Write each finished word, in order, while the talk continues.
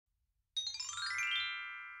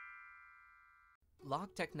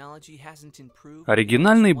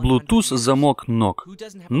Оригинальный Bluetooth замок Noke.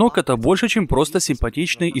 Noke — это больше, чем просто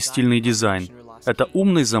симпатичный и стильный дизайн. Это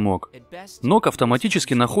умный замок. Noke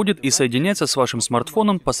автоматически находит и соединяется с вашим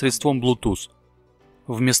смартфоном посредством Bluetooth.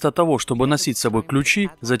 Вместо того, чтобы носить с собой ключи,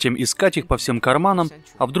 затем искать их по всем карманам,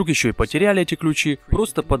 а вдруг еще и потеряли эти ключи,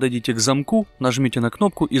 просто подойдите к замку, нажмите на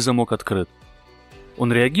кнопку и замок открыт.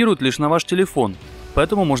 Он реагирует лишь на ваш телефон,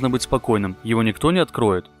 поэтому можно быть спокойным, его никто не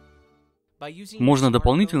откроет. Можно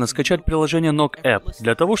дополнительно скачать приложение Noke App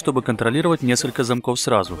для того, чтобы контролировать несколько замков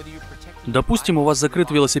сразу. Допустим, у вас закрыт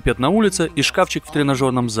велосипед на улице и шкафчик в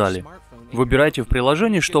тренажерном зале. Выбирайте в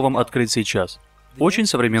приложении, что вам открыть сейчас. Очень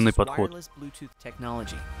современный подход.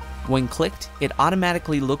 When clicked, it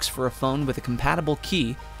automatically looks for a phone with a compatible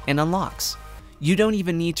key and unlocks. You don't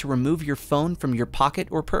even need to remove your phone from your pocket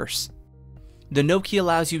or purse. The Noke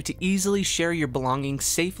allows you to easily share your belongings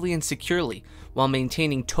safely and securely while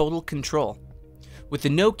maintaining total control. With the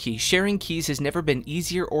Noke, sharing keys has never been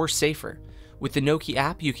easier or safer. With the Noke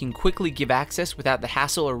app, you can quickly give access without the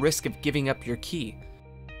hassle or risk of giving up your key.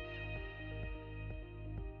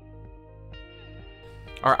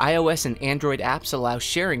 Our iOS and Android apps allow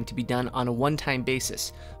sharing to be done on a one-time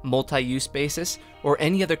basis, multi-use basis, or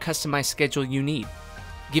any other customized schedule you need.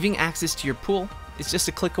 Giving access to your pool is just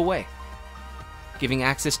a click away. Giving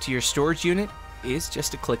access to your storage unit is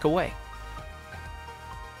just a click away.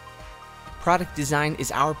 Product design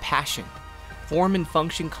is our passion. Form and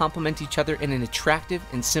function complement each other in an attractive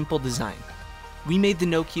and simple design. We made the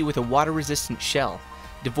Noke with a water-resistant shell,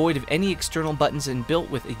 devoid of any external buttons and built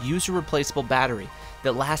with a user-replaceable battery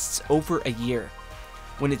that lasts over a year.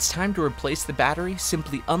 When it's time to replace the battery,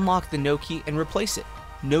 simply unlock the Noke and replace it.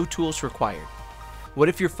 No tools required. What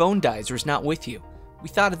if your phone dies or is not with you? We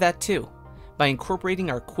thought of that too. By incorporating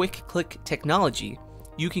our quick click technology,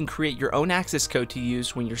 you can create your own access code to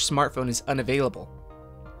use when your smartphone is unavailable,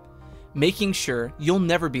 making sure you'll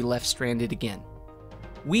never be left stranded again.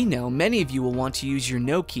 We know many of you will want to use your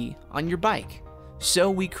Noke on your bike,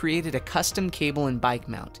 so we created a custom cable and bike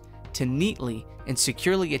mount to neatly and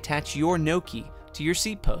securely attach your Noke to your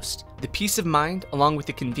seat post. The peace of mind, along with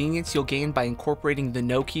the convenience you'll gain by incorporating the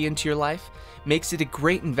Noke into your life, makes it a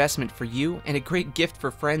great investment for you and a great gift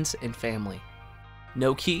for friends and family.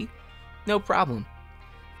 No key? No problem.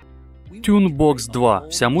 TuneBox 2.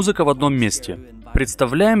 Вся музыка в одном месте.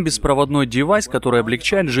 Представляем беспроводной девайс, который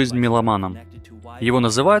облегчает жизнь меломанам. Его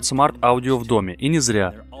называют Smart Audio в доме, и не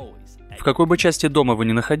зря. В какой бы части дома вы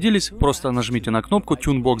ни находились, просто нажмите на кнопку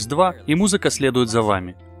TuneBox 2, и музыка следует за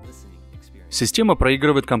вами. Система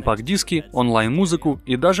проигрывает компакт-диски, онлайн-музыку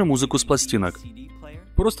и даже музыку с пластинок.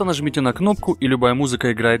 Просто нажмите на кнопку, и любая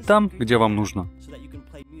музыка играет там, где вам нужно.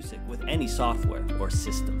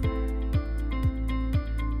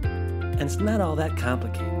 And it's not all that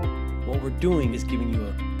complicated. What we're doing is giving you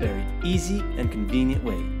a very easy and convenient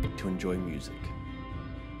way to enjoy music.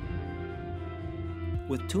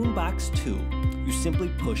 With TuneBox 2, you simply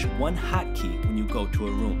push one hotkey when you go to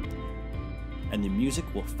a room, and the music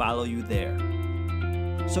will follow you there.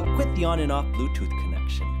 So quit the on and off Bluetooth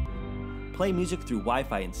connection. Play music through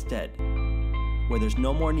Wi-Fi instead, where there's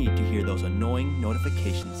no more need to hear those annoying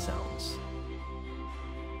notification sounds.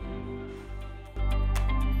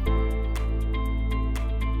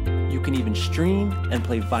 You can even stream and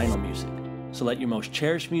play vinyl music, so let your most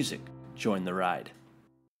cherished music join the ride.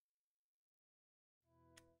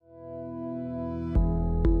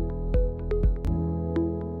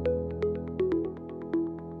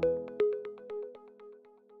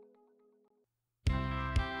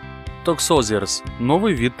 Таксозерс –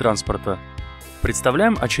 новый вид транспорта.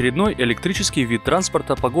 Представляем очередной электрический вид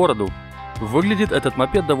транспорта по городу. Выглядит этот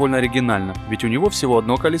мопед довольно оригинально, ведь у него всего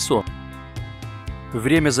одно колесо.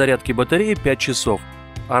 Время зарядки батареи 5 часов,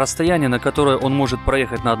 а расстояние, на которое он может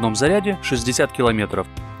проехать на одном заряде, 60 километров.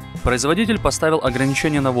 Производитель поставил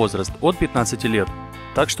ограничение на возраст от 15 лет,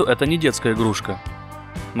 так что это не детская игрушка.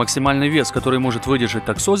 Максимальный вес, который может выдержать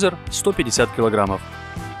таксозер, 150 килограммов.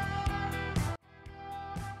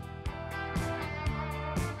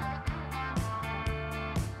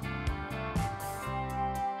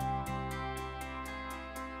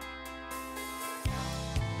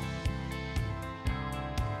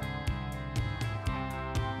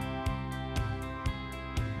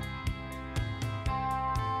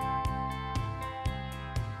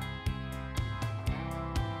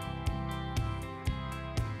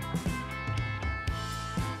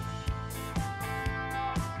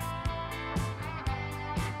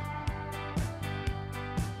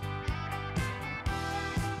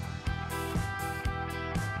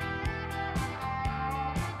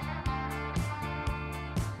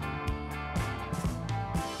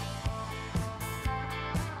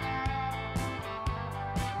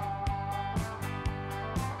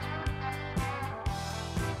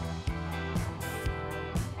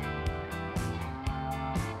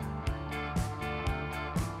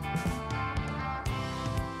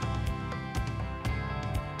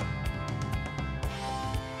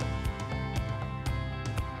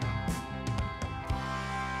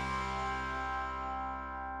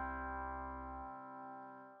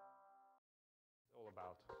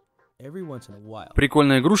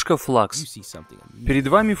 Прикольная игрушка флакс. Перед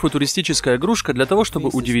вами футуристическая игрушка для того, чтобы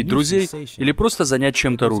удивить друзей или просто занять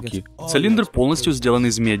чем-то руки. Цилиндр полностью сделан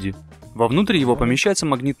из меди. Вовнутрь его помещается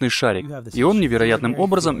магнитный шарик, и он невероятным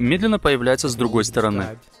образом медленно появляется с другой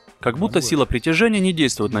стороны. Как будто сила притяжения не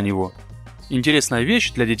действует на него. Интересная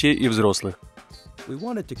вещь для детей и взрослых. We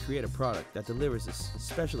wanted to create a product that delivers this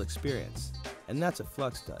special experience, and that's what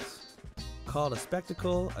Flux does. Called a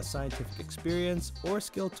spectacle, a scientific experience, or a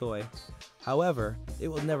skill toy, however, it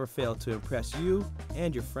will never fail to impress you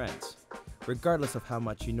and your friends, regardless of how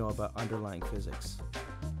much you know about underlying physics.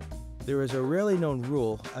 There is a rarely known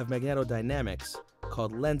rule of magnetodynamics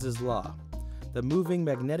called Lenz's law. The moving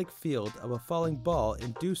magnetic field of a falling ball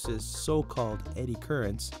induces so-called eddy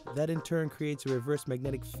currents that in turn creates a reverse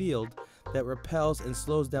magnetic field that repels and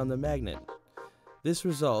slows down the magnet. This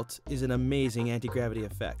result is an amazing anti-gravity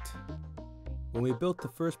effect. When we built the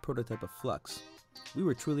first prototype of Flux, we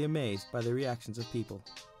were truly amazed by the reactions of people.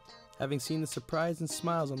 Having seen the surprise and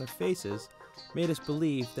smiles on their faces made us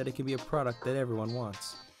believe that it can be a product that everyone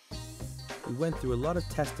wants. We went through a lot of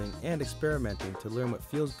testing and experimenting to learn what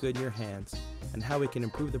feels good in your hands and how we can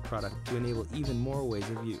improve the product to enable even more ways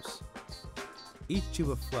of use. Each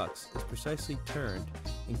tube of Flux is precisely turned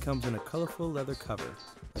and comes in a colorful leather cover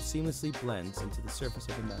that seamlessly blends into the surface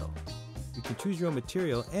of the metal. You can choose your own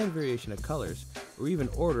material and variation of colors, or even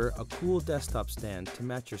order a cool desktop stand to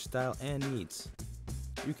match your style and needs.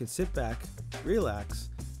 You can sit back, relax,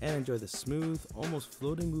 and enjoy the smooth, almost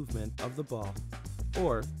floating movement of the ball,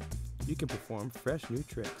 or you can perform fresh new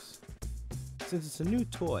tricks. Since it's a new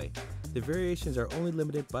toy, the variations are only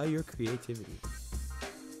limited by your creativity.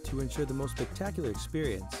 To ensure the most spectacular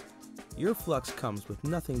experience, your Flux comes with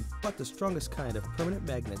nothing but the strongest kind of permanent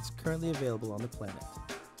magnets currently available on the planet.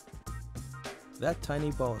 That tiny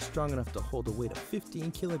ball is strong enough to hold a weight of 15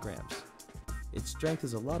 kilograms. Its strength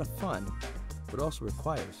is a lot of fun, but also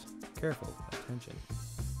requires careful attention.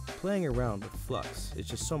 Playing around with Flux is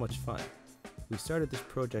just so much fun. We started this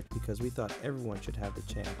project because we thought everyone should have the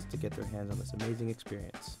chance to get their hands on this amazing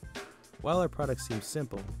experience. While our product seems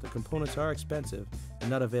simple, the components are expensive and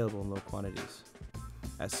not available in low quantities.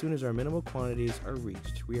 As soon as our minimal quantities are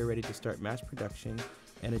reached, we are ready to start mass production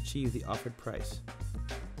and achieve the offered price.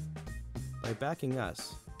 By backing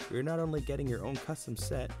us, you're not only getting your own custom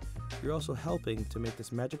set, you're also helping to make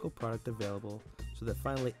this magical product available so that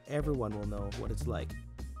finally everyone will know what it's like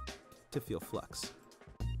to feel Flux.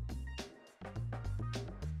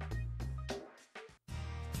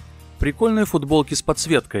 Прикольные футболки с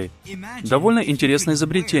подсветкой. Довольно интересное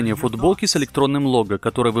изобретение футболки с электронным лого,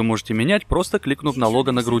 которое вы можете менять, просто кликнув на лого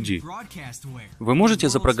на груди. Вы можете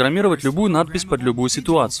запрограммировать любую надпись под любую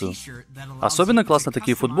ситуацию. Особенно классно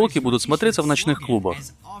такие футболки будут смотреться в ночных клубах.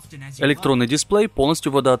 Электронный дисплей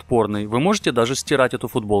полностью водоотпорный, вы можете даже стирать эту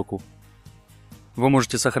футболку. Вы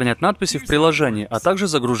можете сохранять надписи в приложении, а также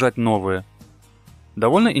загружать новые.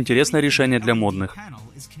 Довольно интересное решение для модных.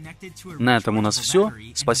 На этом у нас все.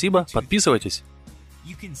 Спасибо, подписывайтесь.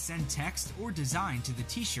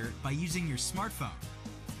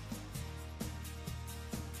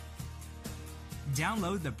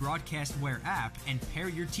 Download the Broadcastware app and pair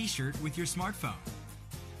your t-shirt with your smartphone.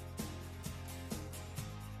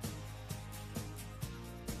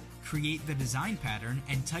 Create the design pattern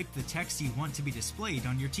and type the text you want to be displayed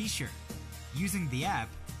on your t-shirt. Using the app,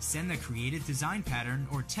 send the created design pattern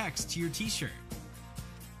or text to your t-shirt.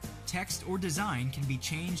 Text or design can be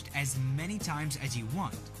changed as many times as you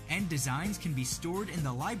want, and designs can be stored in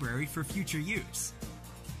the library for future use.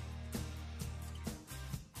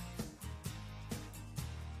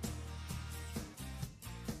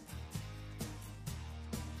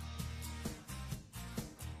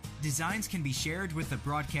 Designs can be shared with the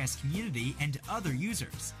broadcast community and other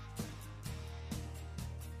users.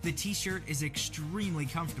 The t-shirt is extremely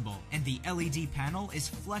comfortable and the LED panel is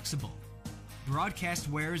flexible.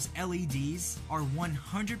 Broadcastware's LEDs are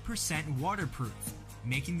 100% waterproof,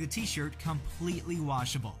 making the t-shirt completely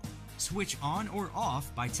washable. Switch on or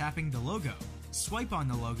off by tapping the logo. Swipe on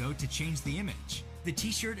the logo to change the image. The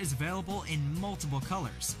t-shirt is available in multiple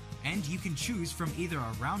colors, and you can choose from either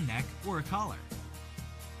a round neck or a collar.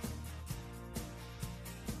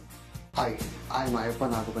 Hi, I'm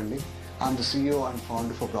Ayappan. I'm the CEO and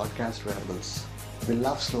founder for Broadcast Wearables. We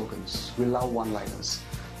love slogans, we love one-liners.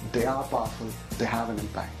 They are powerful, they have an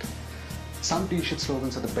impact. Some t-shirt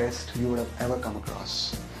slogans are the best you would have ever come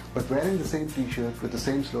across. But wearing the same t-shirt with the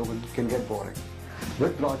same slogan can get boring.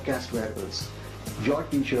 With Broadcast Wearables, your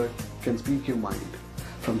t-shirt can speak your mind.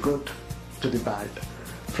 From good to the bad,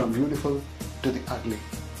 from beautiful to the ugly.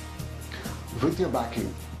 With your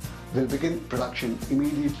backing, we'll begin production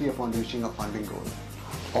immediately upon reaching our funding goal.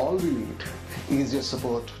 All we need is your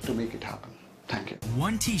support to make it happen. Thank you.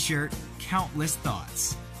 One t-shirt, countless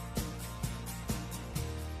thoughts.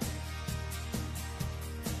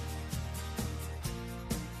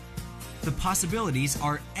 The possibilities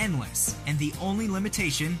are endless, and the only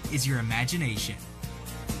limitation is your imagination.